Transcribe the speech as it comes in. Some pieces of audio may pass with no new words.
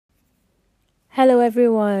Hello,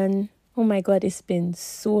 everyone. Oh my God, it's been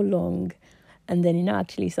so long. And then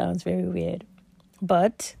actually sounds very weird.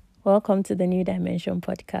 But welcome to the New Dimension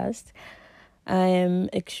podcast. I am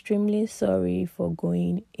extremely sorry for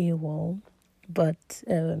going AWOL. But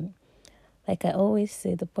like I always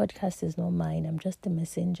say, the podcast is not mine. I'm just a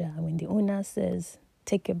messenger. And when the owner says,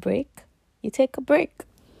 take a break, you take a break.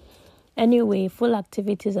 Anyway, full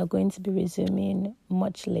activities are going to be resuming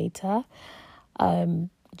much later.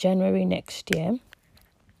 January next year.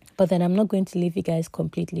 But then I'm not going to leave you guys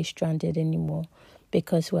completely stranded anymore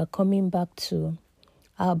because we're coming back to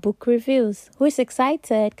our book reviews. Who's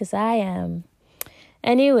excited? Because I am.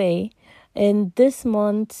 Anyway, in this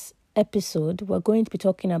month's episode, we're going to be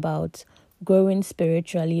talking about Growing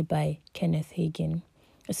Spiritually by Kenneth Hagin.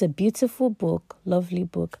 It's a beautiful book, lovely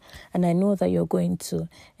book, and I know that you're going to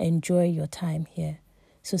enjoy your time here.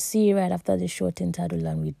 So see you right after the short interlude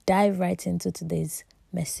and we dive right into today's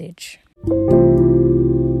message.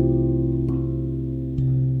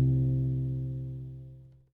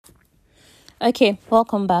 Okay,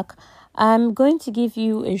 welcome back. I'm going to give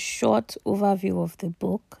you a short overview of the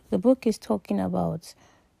book. The book is talking about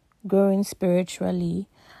growing spiritually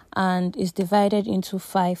and is divided into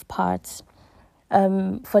 5 parts.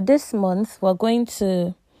 For this month, we're going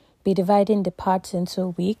to be dividing the parts into a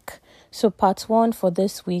week. So part 1 for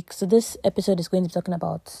this week. So this episode is going to be talking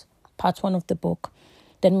about part 1 of the book.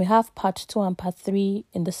 Then we have part 2 and part 3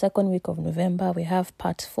 in the second week of November. We have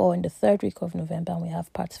part 4 in the third week of November. And we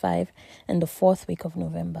have part 5 in the fourth week of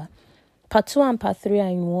November. Part 2 and part 3 are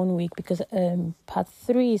in 1 week because part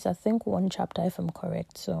 3 is, I think, 1 chapter if I'm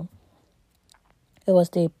correct. So it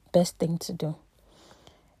was the best thing to do.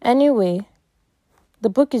 Anyway, the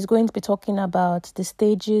book is going to be talking about the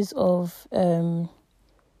stages of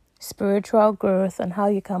spiritual growth and how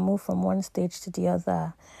you can move from one stage to the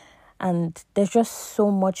other. And there's just so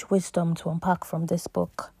much wisdom to unpack from this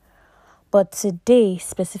book. But today,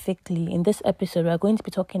 specifically, in this episode, we're going to be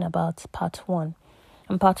talking about part 1.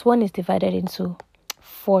 And part 1 is divided into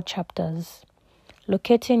 4 chapters.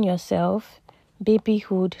 Locating yourself,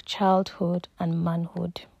 babyhood, childhood, and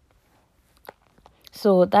manhood.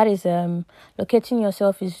 So that is, locating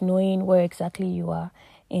yourself is knowing where exactly you are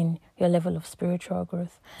in your level of spiritual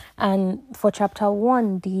growth. And for chapter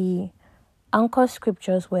 1, the anchor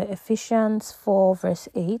scriptures were Ephesians 4 verse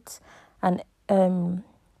 8 and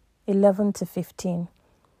 11 to 15.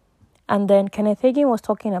 And then Kenneth Hagin was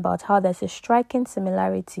talking about how there's a striking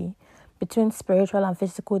similarity between spiritual and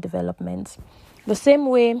physical development. The same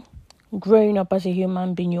way growing up as a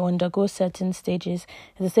human being, you undergo certain stages.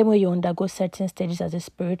 It's the same way you undergo certain stages as a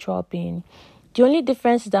spiritual being. The only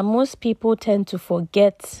difference is that most people tend to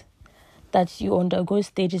forget that you undergo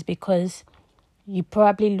stages because you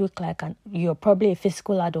probably look like you're probably a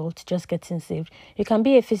physical adult just getting saved. You can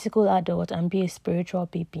be a physical adult and be a spiritual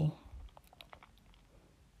baby.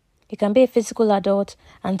 You can be a physical adult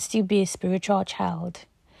and still be a spiritual child.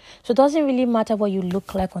 So it doesn't really matter what you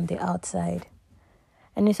look like on the outside.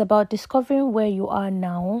 And it's about discovering where you are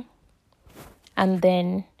now and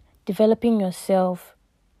then developing yourself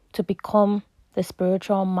to become the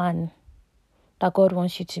spiritual man that God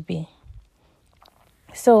wants you to be.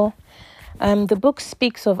 So, the book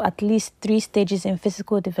speaks of at least 3 stages in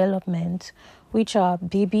physical development, which are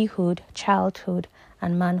babyhood, childhood,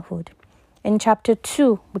 and manhood. In chapter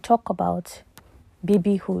 2, we talk about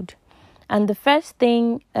babyhood. And the first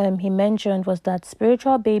thing he mentioned was that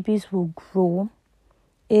spiritual babies will grow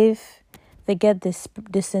if they get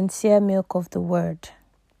the sincere milk of the word.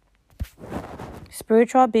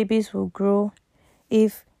 Spiritual babies will grow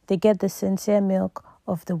if they get the sincere milk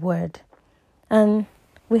of the word. And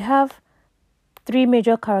we have 3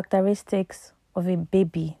 major characteristics of a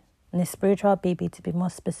baby, and a spiritual baby to be more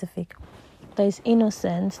specific. There's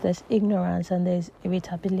innocence, there's ignorance, and there's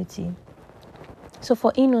irritability. So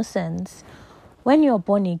for innocence, when you're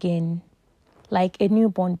born again, like a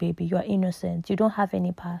newborn baby, you are innocent. You don't have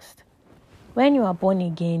any past. When you are born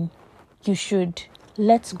again, you should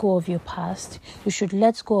let go of your past. You should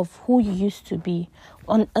let go of who you used to be.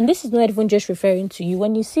 And this is not even just referring to you.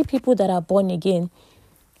 When you see people that are born again,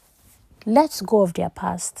 let go of their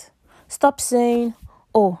past. Stop saying,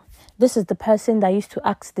 oh, this is the person that used to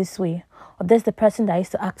act this way, or this is the person that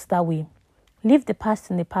used to act that way. Leave the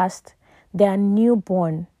past in the past. They are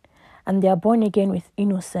newborn, and they are born again with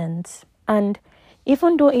innocence. And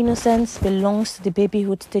even though innocence belongs to the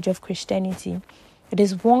babyhood stage of Christianity, it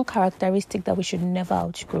is one characteristic that we should never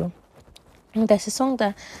outgrow. And there's a song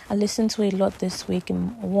that I listened to a lot this week,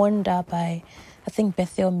 Wonder by, I think,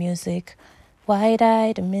 Bethel Music.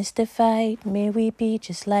 Wide-eyed and mystified, may we be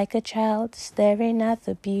just like a child, staring at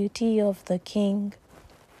the beauty of the King.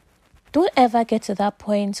 Don't ever get to that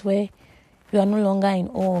point where you are no longer in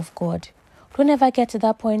awe of God. Don't ever get to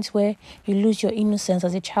that point where you lose your innocence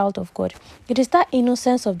as a child of God. It is that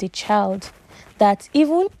innocence of the child that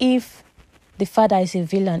even if the father is a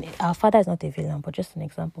villain, our father is not a villain, but just an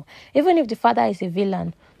example. Even if the father is a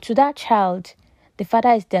villain, to that child, the father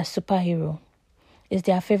is their superhero, is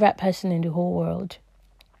their favorite person in the whole world.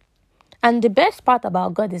 And the best part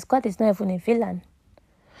about God is not even a villain.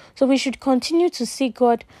 So we should continue to see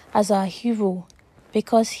God as our hero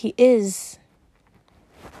because he is.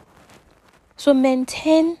 So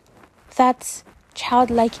maintain that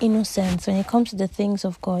childlike innocence when it comes to the things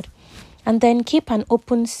of God. And then keep an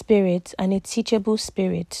open spirit and a teachable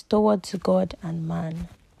spirit towards God and man.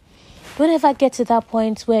 Don't ever get to that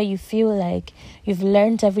point where you feel like you've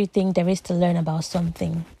learned everything there is to learn about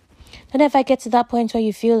something. Don't ever get to that point where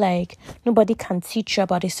you feel like nobody can teach you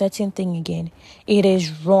about a certain thing again. It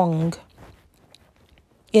is wrong.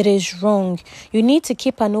 It is wrong. You need to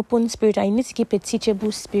keep an open spirit and you need to keep a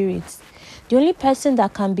teachable spirit. The only person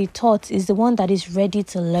that can be taught is the one that is ready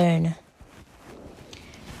to learn.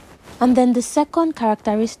 And then the second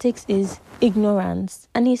characteristics is ignorance.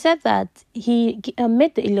 And he said that he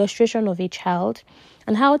made the illustration of a child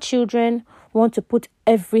and how children want to put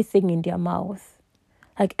everything in their mouth.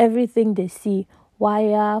 Like everything they see,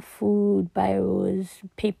 wire, food, biros,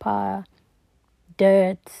 paper,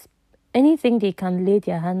 dirt, anything they can lay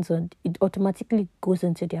their hands on, it automatically goes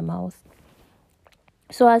into their mouth.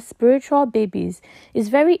 So as spiritual babies, it's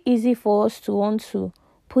very easy for us to want to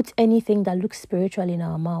put anything that looks spiritual in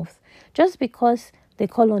our mouth. Just because they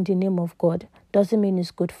call on the name of God doesn't mean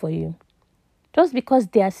it's good for you. Just because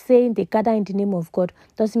they are saying they gather in the name of God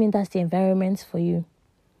doesn't mean that's the environment for you.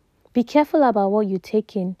 Be careful about what you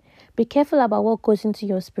take in. Be careful about what goes into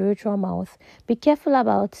your spiritual mouth. Be careful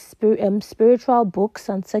about spiritual books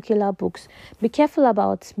and secular books. Be careful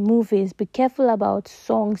about movies. Be careful about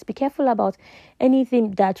songs. Be careful about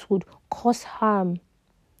anything that would cause harm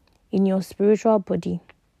in your spiritual body.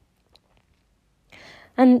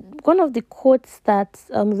 And one of the quotes that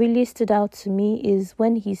really stood out to me is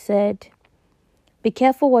when he said, "Be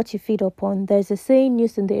careful what you feed upon. There's a saying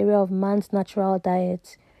used in the area of man's natural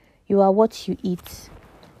diet. You are what you eat."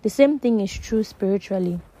 The same thing is true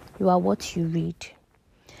spiritually. You are what you read.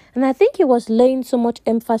 And I think he was laying so much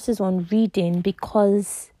emphasis on reading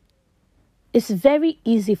because it's very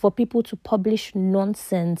easy for people to publish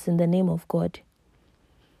nonsense in the name of God.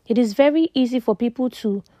 It is very easy for people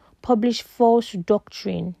to publish false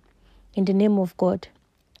doctrine in the name of God.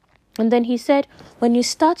 And then he said, when you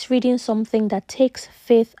start reading something that takes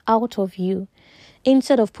faith out of you,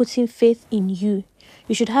 instead of putting faith in you,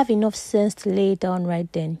 you should have enough sense to lay it down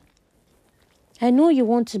right then. I know you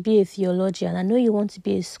want to be a theologian. I know you want to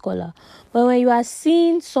be a scholar. But when you are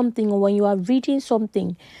seeing something or when you are reading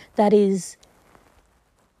something that is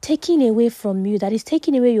taking away from you, that is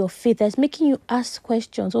taking away your faith, that's making you ask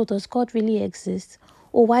questions. Oh, does God really exist?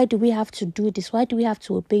 Or why do we have to do this? Why do we have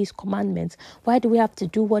to obey his commandments? Why do we have to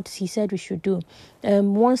do what he said we should do?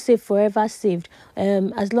 Once saved, forever saved.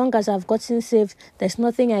 As long as I've gotten saved, there's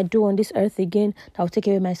nothing I do on this earth again that will take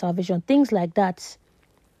away my salvation. Things like that.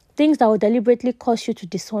 Things that will deliberately cause you to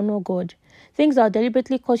dishonor God. Things that will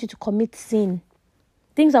deliberately cause you to commit sin.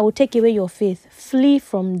 Things that will take away your faith. Flee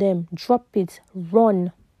from them. Drop it.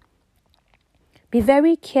 Run. Be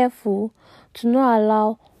very careful to not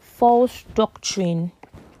allow false doctrine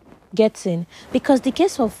get in. Because the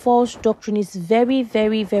case of false doctrine is very,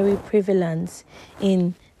 very, very prevalent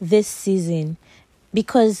in this season.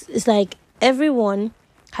 Because it's like everyone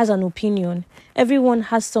has an opinion. Everyone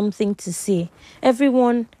has something to say.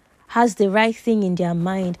 Everyone has the right thing in their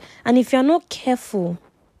mind. And if you're not careful,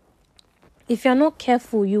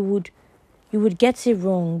 you would get it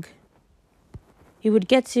wrong. You would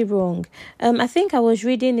get it wrong. I think I was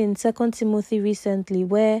reading in 2 Timothy recently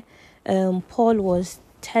where Paul was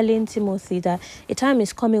telling Timothy that a time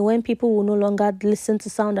is coming when people will no longer listen to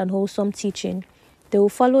sound and wholesome teaching. They will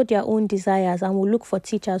follow their own desires and will look for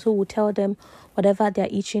teachers who will tell them whatever their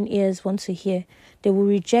itching ears want to hear. They will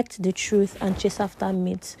reject the truth and chase after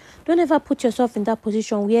myths. Don't ever put yourself in that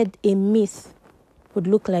position where a myth would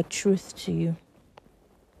look like truth to you.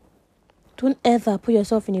 Don't ever put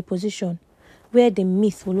yourself in a position where the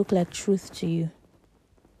myth will look like truth to you.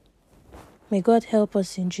 May God help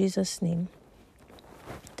us in Jesus' name.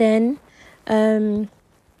 Then, the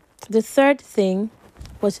third thing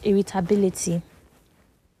was irritability.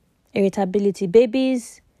 Irritability.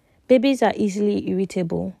 Babies are easily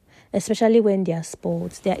irritable, especially when they are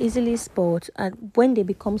spoiled. They are easily spoiled, and when they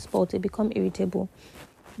become spoiled, they become irritable.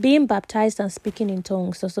 Being baptized and speaking in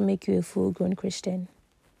tongues doesn't make you a full-grown Christian.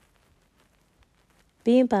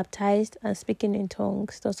 being baptized and speaking in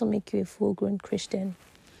tongues doesn't make you a full-grown Christian.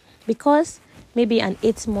 Because maybe an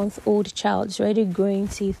 8-month-old child is already growing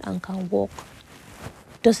teeth and can walk,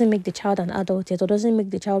 doesn't make the child an adult yet, or doesn't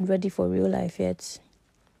make the child ready for real life yet.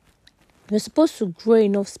 We're supposed to grow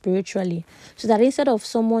enough spiritually so that instead of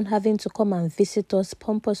someone having to come and visit us,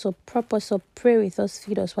 pump us up, prop us up, pray with us,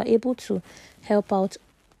 feed us, we're able to help out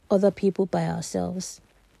other people by ourselves.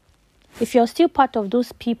 If you're still part of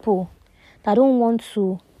those people that don't want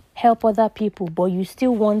to help other people, but you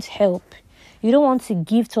still want help, you don't want to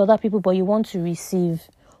give to other people, but you want to receive,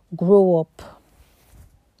 grow up.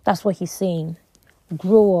 That's what he's saying.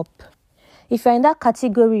 Grow up. If you're in that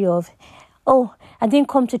category of, oh, I didn't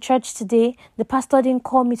come to church today, the pastor didn't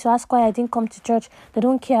call me to ask why I didn't come to church, they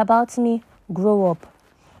don't care about me, grow up.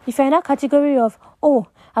 If you're in that category of, oh,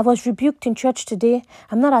 I was rebuked in church today,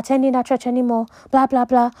 I'm not attending that church anymore, blah, blah,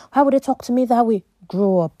 blah, why would they talk to me that way?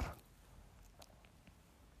 Grow up.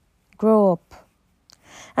 Grow up.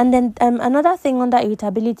 And then another thing under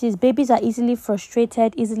irritability is babies are easily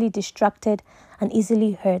frustrated, easily distracted, and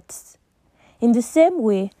easily hurt. In the same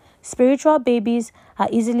way, spiritual babies are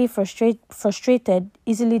easily frustrated,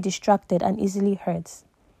 easily distracted, and easily hurt.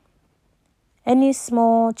 Any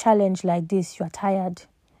small challenge like this, you are tired.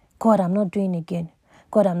 God, I'm not doing again.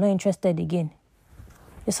 God, I'm not interested again.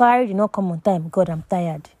 Your salary did not come on time. God, I'm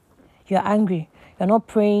tired. You're angry. You're not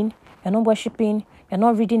praying. You're not worshiping. You're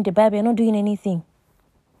not reading the Bible. You're not doing anything.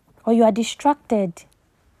 Or you are distracted.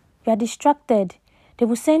 You are distracted. They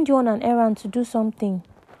will send you on an errand to do something.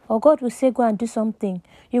 Or God will say, go and do something.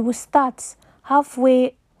 You will start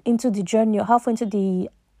halfway into the journey or halfway into the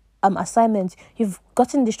assignment. You've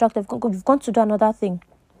gotten distracted. You've gone to do another thing.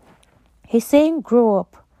 He's saying, grow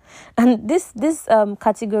up. And this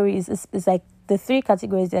category is like the 3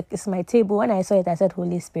 categories. Like, it's my table. When I saw it, I said,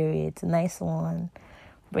 Holy Spirit, nice one.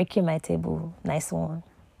 Breaking my table, nice one.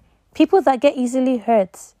 People that get easily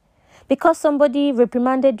hurt. Because somebody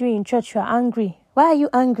reprimanded you in church, you are angry. Why are you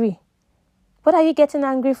angry? What are you getting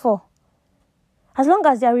angry for? As long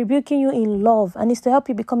as they are rebuking you in love and it's to help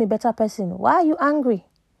you become a better person, why are you angry?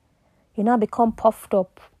 You now become puffed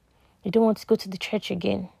up. You don't want to go to the church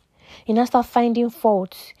again. You now start finding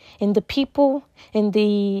faults in the people, in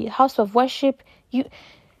the house of worship.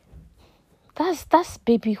 That's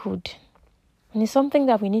babyhood. And it's something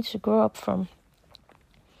that we need to grow up from.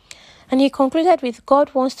 And he concluded with,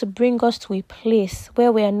 God wants to bring us to a place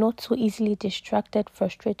where we are not so easily distracted,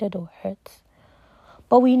 frustrated, or hurt.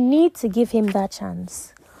 But we need to give him that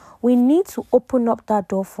chance. We need to open up that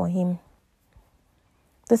door for him.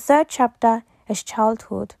 The 3rd chapter is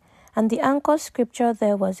childhood. And the anchor scripture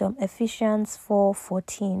there was Ephesians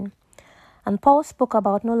 4:14. And Paul spoke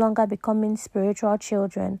about no longer becoming spiritual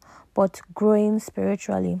children, but growing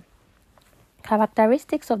spiritually.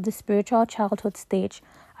 Characteristics of the spiritual childhood stage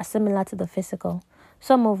are similar to the physical,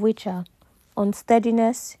 some of which are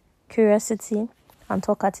unsteadiness, curiosity, and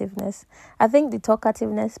talkativeness. I think the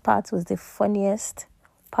talkativeness part was the funniest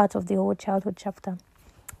part of the whole childhood chapter.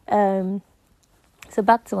 So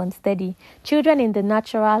back to unsteady. Children in the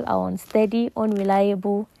natural are unsteady,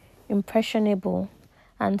 unreliable, impressionable,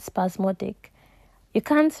 and spasmodic. You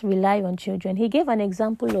can't rely on children. He gave an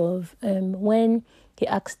example of when he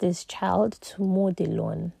asked this child to mow the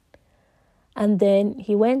lawn. And then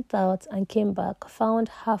he went out and came back, found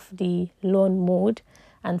half the lawn mowed,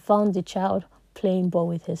 and found the child playing ball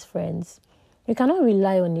with his friends. You cannot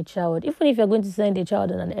rely on a child. Even if you're going to send a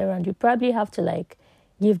child on an errand, you probably have to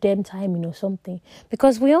give them time, something.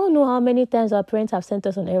 Because we all know how many times our parents have sent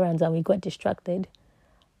us on errands and we got distracted.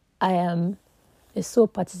 I am a sole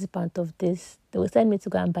participant of this. They will send me to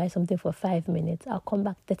go and buy something for 5 minutes. I'll come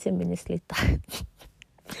back 30 minutes later.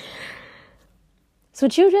 So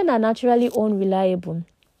children are naturally unreliable.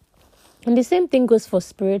 And the same thing goes for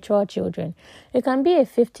spiritual children. You can be a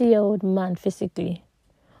 50-year-old man physically,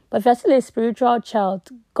 but if you're still a spiritual child,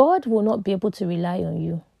 God will not be able to rely on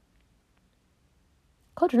you.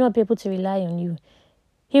 God will not be able to rely on you.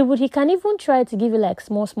 He can even try to give you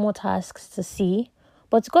small tasks to see,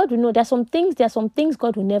 but God will know there are some things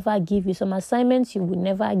God will never give you, some assignments you will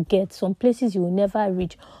never get, some places you will never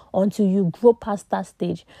reach until you grow past that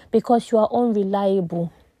stage, because you are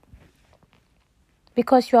unreliable.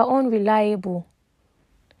 Because you are unreliable.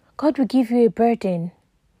 God will give you a burden.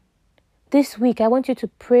 This week, I want you to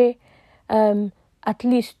pray at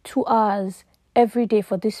least 2 hours every day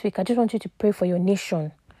for this week. I just want you to pray for your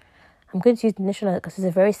nation. I'm going to use the nation because it's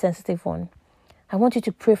a very sensitive one. I want you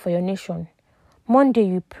to pray for your nation. Monday,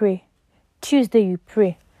 you pray. Tuesday, you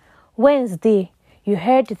pray. Wednesday, you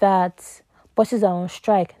heard that bosses are on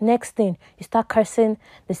strike. Next thing, you start cursing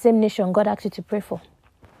the same nation God asked you to pray for.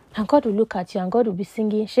 And God will look at you and God will be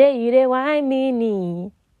singing, Sheire why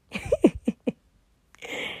me?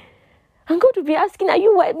 And God will be asking, are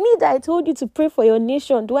you me that I told you to pray for your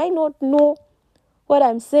nation? Do I not know what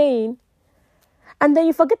I'm saying? And then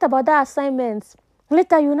you forget about that assignment.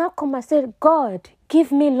 Later you now come and say, God,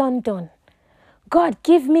 give me London. God,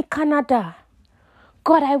 give me Canada.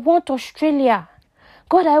 God, I want Australia.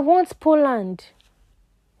 God, I want Poland.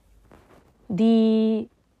 The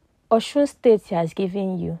Osun State he has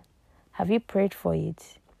given you, have you prayed for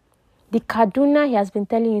it? The Kaduna he has been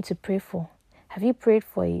telling you to pray for, have you prayed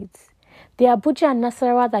for it? The Abuja and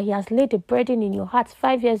Nasarawa that he has laid a burden in your heart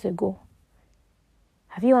 5 years ago,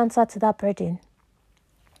 have you answered to that burden?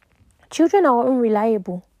 Children are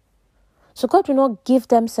unreliable, so God will not give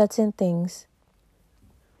them certain things.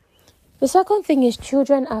 The second thing is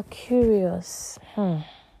children are curious.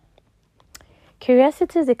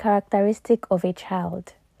 Curiosity is a characteristic of a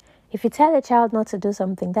child. If you tell a child not to do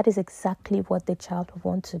something, that is exactly what the child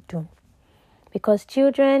will want to do. Because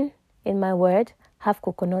children, in my word, have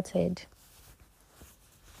coconut head.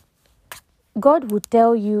 God will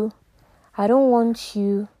tell you, I don't want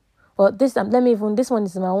you, or this one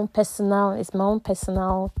is my own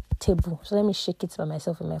personal table. So let me shake it by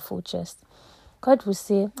myself in my full chest. God will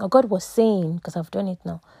say, or God was saying, because I've done it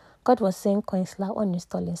now, God was saying, Coinsla,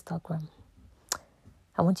 uninstall Instagram.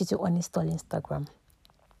 I want you to uninstall Instagram.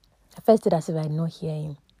 I first did as if I did not hear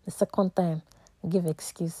him. The second time, I give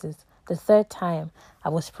excuses. The third time, I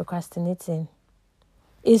was procrastinating.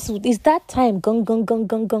 Is that time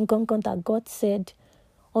that God said,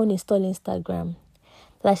 uninstall Instagram?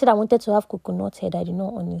 That I said I wanted to have coconut head, I did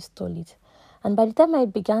not uninstall it. And by the time I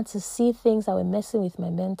began to see things that were messing with my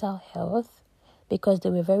mental health, because they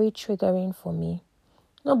were very triggering for me,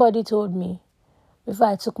 nobody told me. Before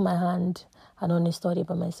I took my hand and uninstalled it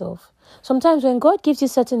by myself. Sometimes when God gives you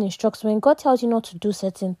certain instructions, when God tells you not to do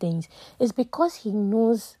certain things, it's because he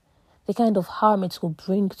knows the kind of harm it will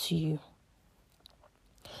bring to you.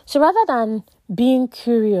 So rather than being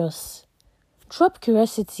curious, drop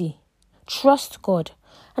curiosity, trust God.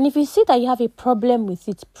 And if you see that you have a problem with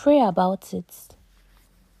it, pray about it.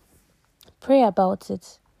 Pray about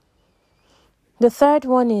it. The third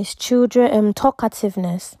one is children,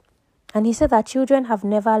 talkativeness. And he said that children have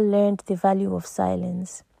never learned the value of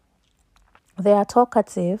silence. They are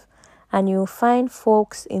talkative, and you'll find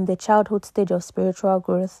folks in the childhood stage of spiritual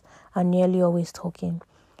growth are nearly always talking.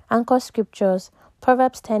 Anchor scriptures,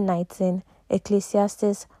 Proverbs 10:19,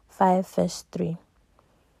 Ecclesiastes 5 verse 3.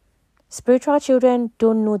 Spiritual children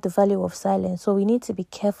don't know the value of silence, so we need to be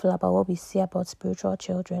careful about what we say about spiritual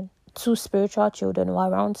children, to spiritual children or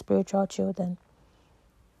around spiritual children.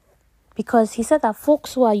 Because he said that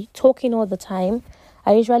folks who are talking all the time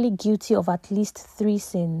are usually guilty of at least 3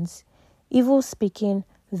 sins: evil speaking,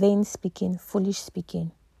 vain speaking, foolish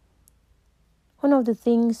speaking. One of the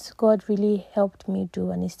things God really helped me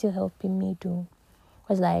do, and is still helping me do,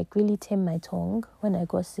 was like really tame my tongue when I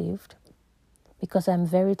got saved. Because I'm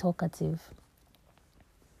very talkative.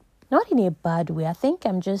 Not in a bad way. I think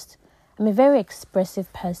I'm a very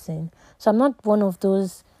expressive person. So I'm not one of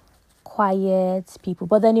those quiet people,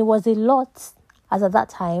 but then it was a lot as at that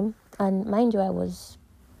time, and mind you, I was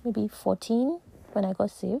maybe 14 when I got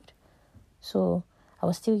saved, so I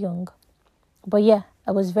was still young. But yeah,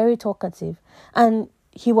 I was very talkative, and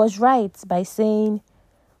he was right by saying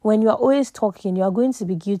when you are always talking, you are going to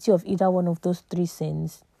be guilty of either one of those 3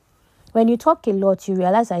 sins. When you talk a lot, you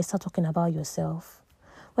realize that you start talking about yourself.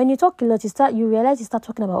 When you talk a lot, you realize you start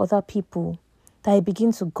talking about other people, that you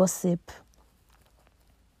begin to gossip,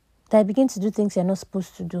 that you begin to do things you're not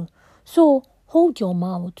supposed to do. So hold your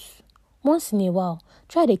mouth. Once in a while,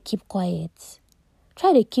 try to keep quiet.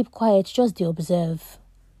 Just to observe.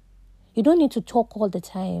 You don't need to talk all the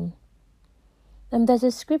time. And there's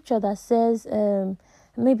a scripture that says,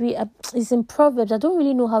 maybe it's in Proverbs. I don't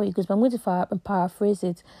really know how it goes, but I'm going to paraphrase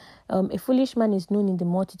it. A foolish man is known in the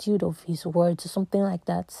multitude of his words, or something like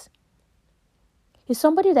that. It's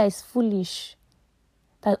somebody that is foolish,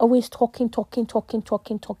 that always talking.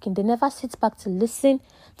 They never sit back to listen,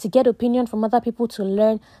 to get opinion from other people, to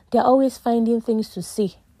learn. They're always finding things to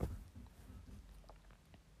say.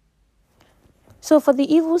 So for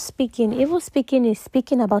the evil speaking is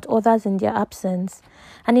speaking about others in their absence.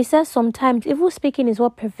 And he says sometimes evil speaking is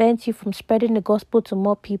what prevents you from spreading the gospel to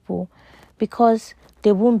more people, because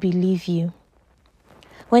they won't believe you.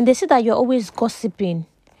 When they say that you're always gossiping,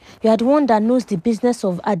 you are the one that knows the business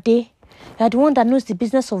of Ade, you are the one that knows the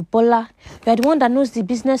business of Bola, you are the one that knows the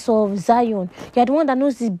business of Zion, you are the one that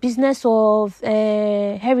knows the business of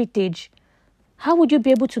Heritage. How would you be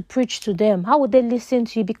able to preach to them? How would they listen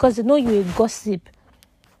to you? Because they know you're a gossip.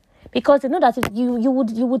 Because they know that if you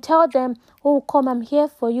would tell them, oh, come, I'm here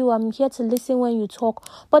for you. I'm here to listen when you talk.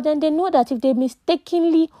 But then they know that if they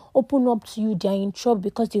mistakenly open up to you, they're in trouble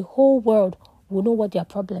because the whole world will know what their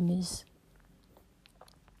problem is.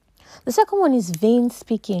 The second one is vain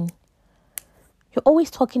speaking. You're always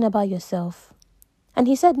talking about yourself. And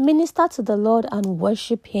he said, minister to the Lord and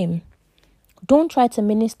worship him. Don't try to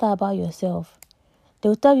minister about yourself.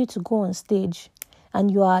 They'll tell you to go on stage and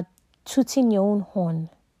you are tooting your own horn.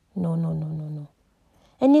 No.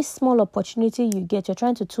 Any small opportunity you get, you're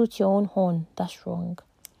trying to toot your own horn. That's wrong.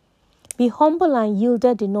 Be humble and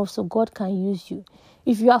yielded enough so God can use you.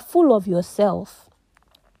 If you are full of yourself,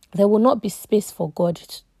 there will not be space for God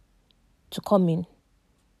to come in.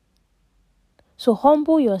 So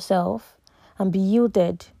humble yourself and be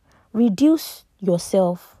yielded. Reduce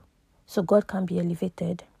yourself so God can be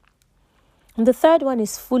elevated. And the third one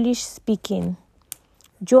is foolish speaking,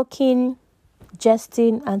 joking,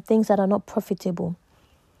 jesting, and things that are not profitable.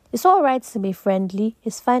 It's all right to be friendly.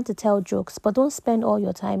 It's fine to tell jokes, but don't spend all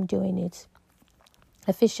your time doing it.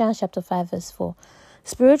 Ephesians chapter 5 verse 4.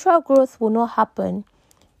 Spiritual growth will not happen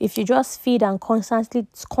if you just feed and constantly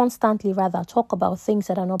talk about things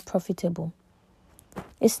that are not profitable.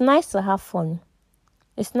 It's nice to have fun.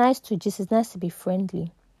 It's nice to be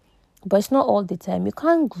friendly. But it's not all the time. You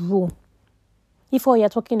can't grow if all you're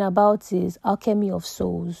talking about is Alchemy of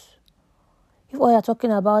Souls. If all you're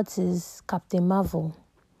talking about is Captain Marvel.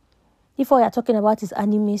 If all you're talking about is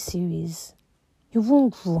anime series. You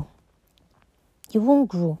won't grow.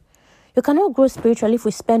 You cannot grow spiritually if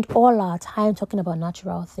we spend all our time talking about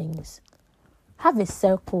natural things. Have a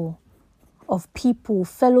circle of people,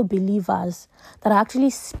 fellow believers, that are actually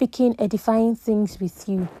speaking edifying things with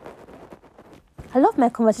you. I love my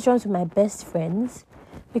conversations with my best friends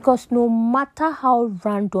because no matter how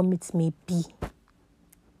random it may be,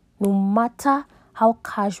 no matter how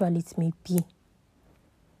casual it may be,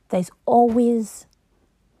 there's always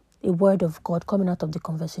a word of God coming out of the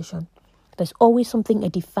conversation. There's always something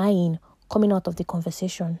edifying coming out of the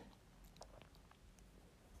conversation.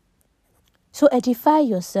 So edify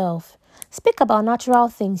yourself. Speak about natural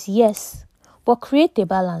things, yes, but create a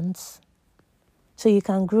balance so you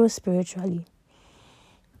can grow spiritually.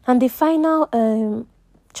 And the final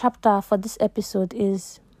chapter for this episode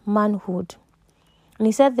is manhood. And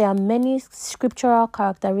he said there are many scriptural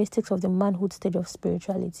characteristics of the manhood stage of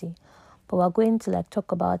spirituality. But we're going to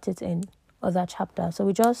talk about it in other chapters. So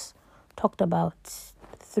we just talked about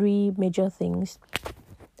 3 major things.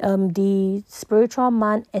 The spiritual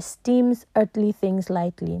man esteems earthly things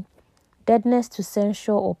lightly. Deadness to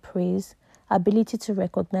censure or praise. Ability to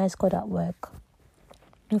recognize God at work.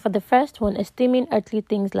 And for the first one, esteeming earthly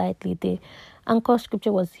things lightly, the anchor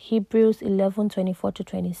scripture was Hebrews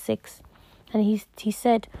 11:24-26. And he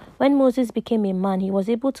said, when Moses became a man, he was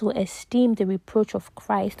able to esteem the reproach of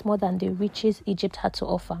Christ more than the riches Egypt had to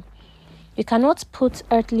offer. You cannot put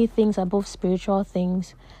earthly things above spiritual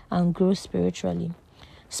things and grow spiritually.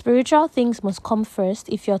 Spiritual things must come first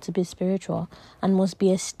if you are to be spiritual and must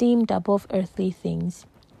be esteemed above earthly things.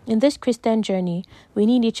 In this Christian journey, we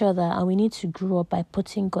need each other and we need to grow up by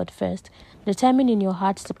putting God first. Determine in your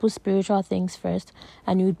hearts to put spiritual things first,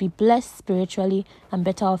 and you will be blessed spiritually and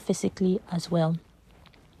better off physically as well.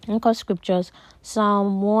 Anchor scriptures,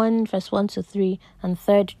 Psalm 1 verse 1-3 and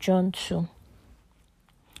 3 John 2.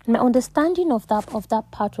 My understanding of that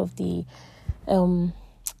part of the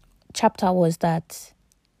chapter was that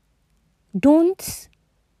don't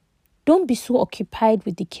be so occupied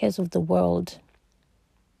with the cares of the world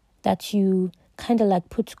that you kind of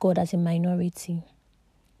put God as a minority.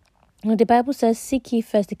 The Bible says, seek ye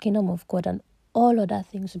first the kingdom of God and all other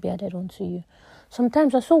things will be added unto you.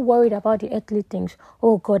 Sometimes we're so worried about the earthly things.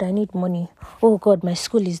 Oh God, I need money. Oh God, my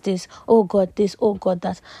school is this. Oh God, this. Oh God,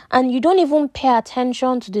 that. And you don't even pay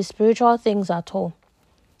attention to the spiritual things at all.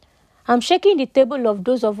 I'm shaking the table of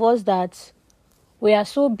those of us that we are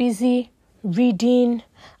so busy reading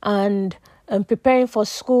and preparing for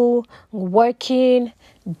school, working,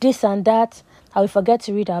 this and that, and we forget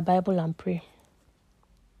to read our Bible and pray.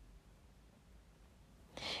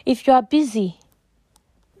 If you are busy,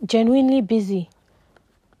 genuinely busy,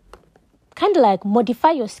 kind of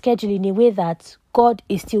modify your schedule in a way that God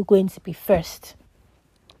is still going to be first.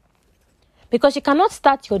 Because you cannot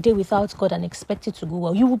start your day without God and expect it to go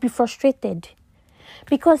well. You will be frustrated.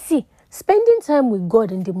 Because see, spending time with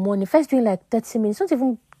God in the morning, first doing 30 minutes, not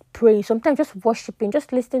even praying, sometimes just worshiping,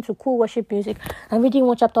 just listening to cool worship music and reading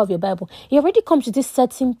one chapter of your Bible, it already comes to this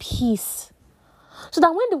certain peace. So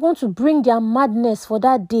that when they want to bring their madness for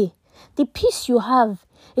that day, the peace you have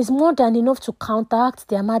is more than enough to counteract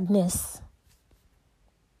their madness.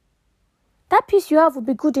 That peace you have will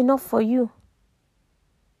be good enough for you.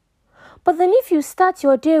 But then if you start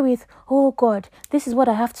your day with, oh God, this is what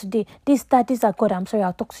I have today, this, that, God, I'm sorry,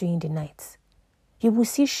 I'll talk to you in the night. You will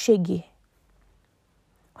see shaggy.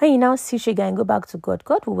 When you now see shaggy and go back to God,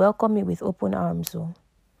 God will welcome you with open arms. Oh.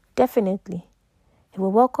 Definitely. He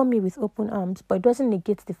will welcome you with open arms, but it doesn't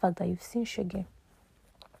negate the fact that you've seen shaggy.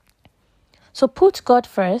 So put God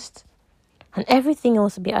first, and everything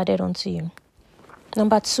else will be added onto you.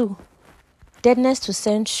 Number 2, deadness to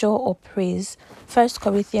censure or praise. 1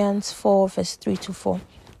 Corinthians 4 verse 3-4.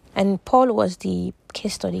 And Paul was the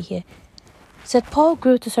case study here. It said, Paul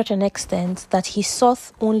grew to such an extent that he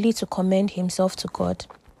sought only to commend himself to God.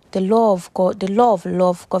 The law of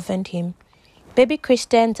love governed him. Baby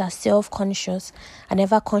Christians are self-conscious and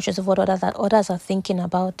ever conscious of what others are thinking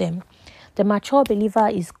about them. The mature believer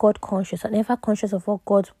is God-conscious and ever conscious of what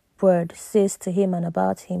God's word says to him and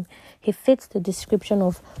about him. He fits the description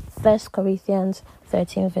of 1 Corinthians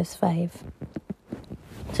 13 verse 5.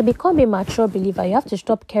 To become a mature believer, you have to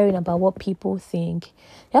stop caring about what people think.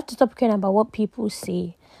 You have to stop caring about what people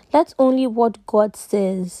say. Let only what God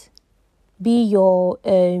says be your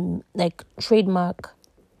trademark.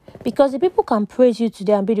 Because the people can praise you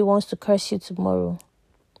today and be the ones to curse you tomorrow.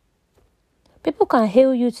 People can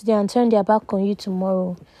hail you today and turn their back on you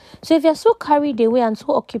tomorrow. So if you're so carried away and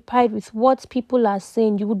so occupied with what people are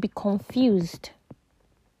saying, you would be confused.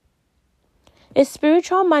 A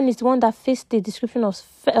spiritual man is the one that fits the description of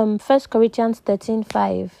 1 Corinthians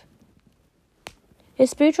 13:5. A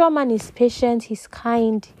spiritual man is patient, he's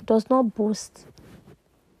kind, he does not boast.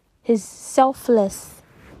 He's selfless.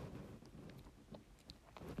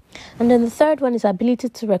 And then the third one is ability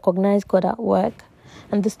to recognize God at work.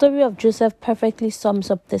 And the story of Joseph perfectly sums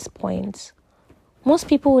up this point. Most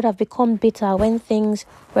people would have become bitter when things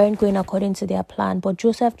weren't going according to their plan, but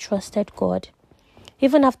Joseph trusted God.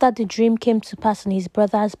 Even after the dream came to pass and his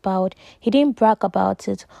brothers bowed, he didn't brag about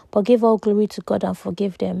it, but gave all glory to God and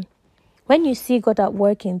forgive them. When you see God at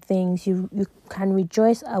work in things, you can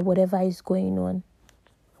rejoice at whatever is going on.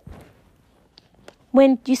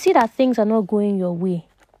 When you see that things are not going your way,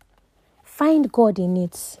 find God in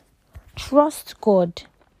it. Trust God.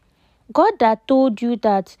 God that told you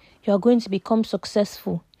that you are going to become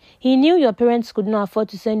successful. He knew your parents could not afford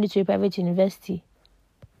to send you to a private university.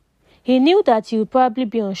 He knew that you would probably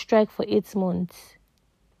be on strike for 8 months.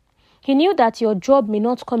 He knew that your job may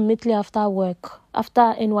not come immediately after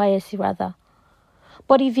NYSC rather.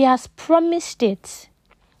 But if he has promised it,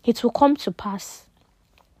 it will come to pass.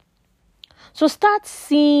 So start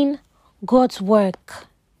seeing God's work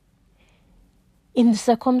in the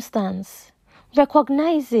circumstance.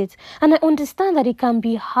 Recognize it. And I understand that it can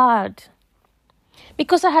be hard.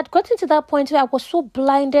 Because I had gotten to that point where I was so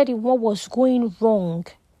blinded in what was going wrong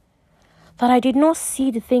that I did not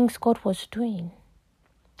see the things God was doing.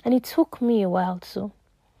 And it took me a while too.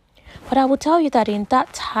 But I will tell you that in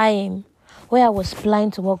that time where I was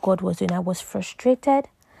blind to what God was doing, I was frustrated,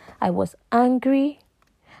 I was angry,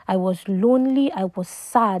 I was lonely, I was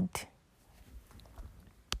sad.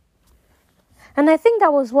 And I think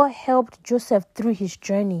that was what helped Joseph through his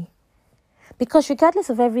journey. Because regardless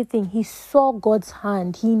of everything, he saw God's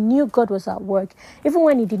hand. He knew God was at work. Even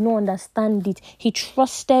when he did not understand it, he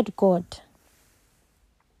trusted God.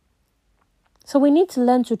 So we need to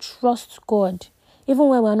learn to trust God, even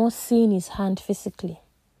when we're not seeing his hand physically.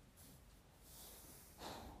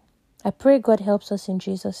 I pray God helps us in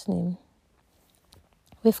Jesus' name.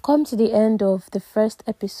 We've come to the end of the first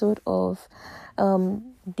episode of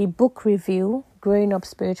the book review, Growing Up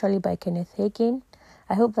Spiritually by Kenneth Hagin.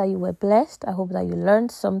 I hope that you were blessed. I hope that you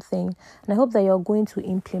learned something. And I hope that you're going to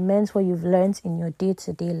implement what you've learned in your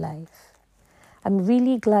day-to-day life. I'm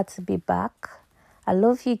really glad to be back. I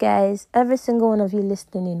love you guys. Every single one of you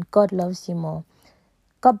listening in. God loves you more.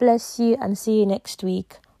 God bless you and see you next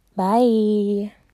week. Bye.